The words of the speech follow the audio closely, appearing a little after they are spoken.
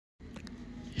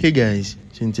Hey guys,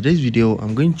 so in today's video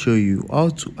I'm going to show you how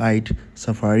to hide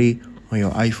Safari on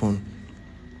your iPhone.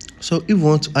 So if you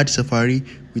want to add Safari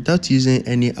without using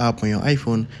any app on your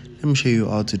iPhone, let me show you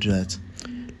how to do that.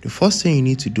 The first thing you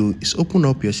need to do is open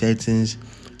up your settings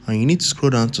and you need to scroll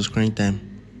down to screen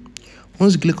time.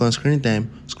 Once you click on screen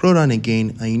time, scroll down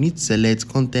again and you need to select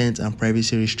content and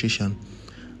privacy restriction.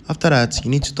 After that, you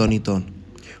need to turn it on.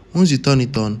 Once you turn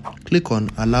it on, click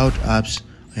on allowed apps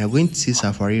and you're going to see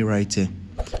Safari right here.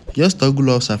 Just toggle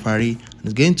off Safari and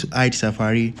it's going to hide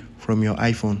Safari from your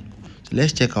iPhone. So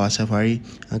let's check our Safari,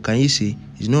 and can you see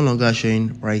it's no longer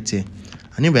showing right here,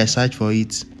 and if I search for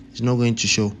it, it's not going to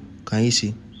show. Can you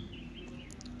see?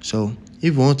 So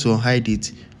if you want to unhide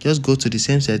it, just go to the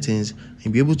same settings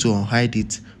and be able to unhide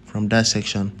it from that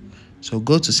section. So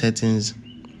go to settings,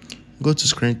 go to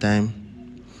screen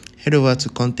time, head over to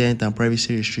content and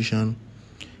privacy restriction,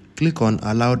 click on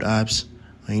allowed apps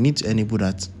and you need to enable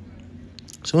that.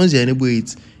 So once you enable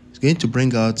it, it's going to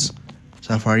bring out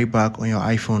Safari back on your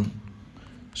iPhone.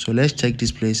 So let's check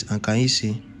this place, and can you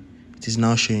see it is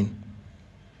now showing.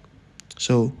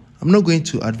 So I'm not going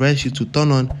to advise you to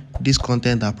turn on this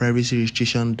content and privacy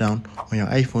restriction down on your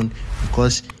iPhone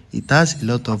because it has a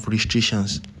lot of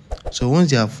restrictions. So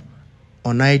once you have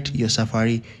unhide your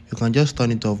Safari, you can just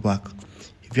turn it off back.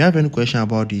 If you have any question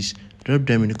about this, drop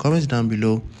them in the comments down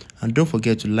below, and don't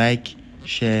forget to like,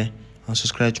 share and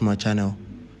subscribe to my channel.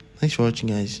 Thanks for watching,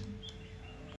 guys.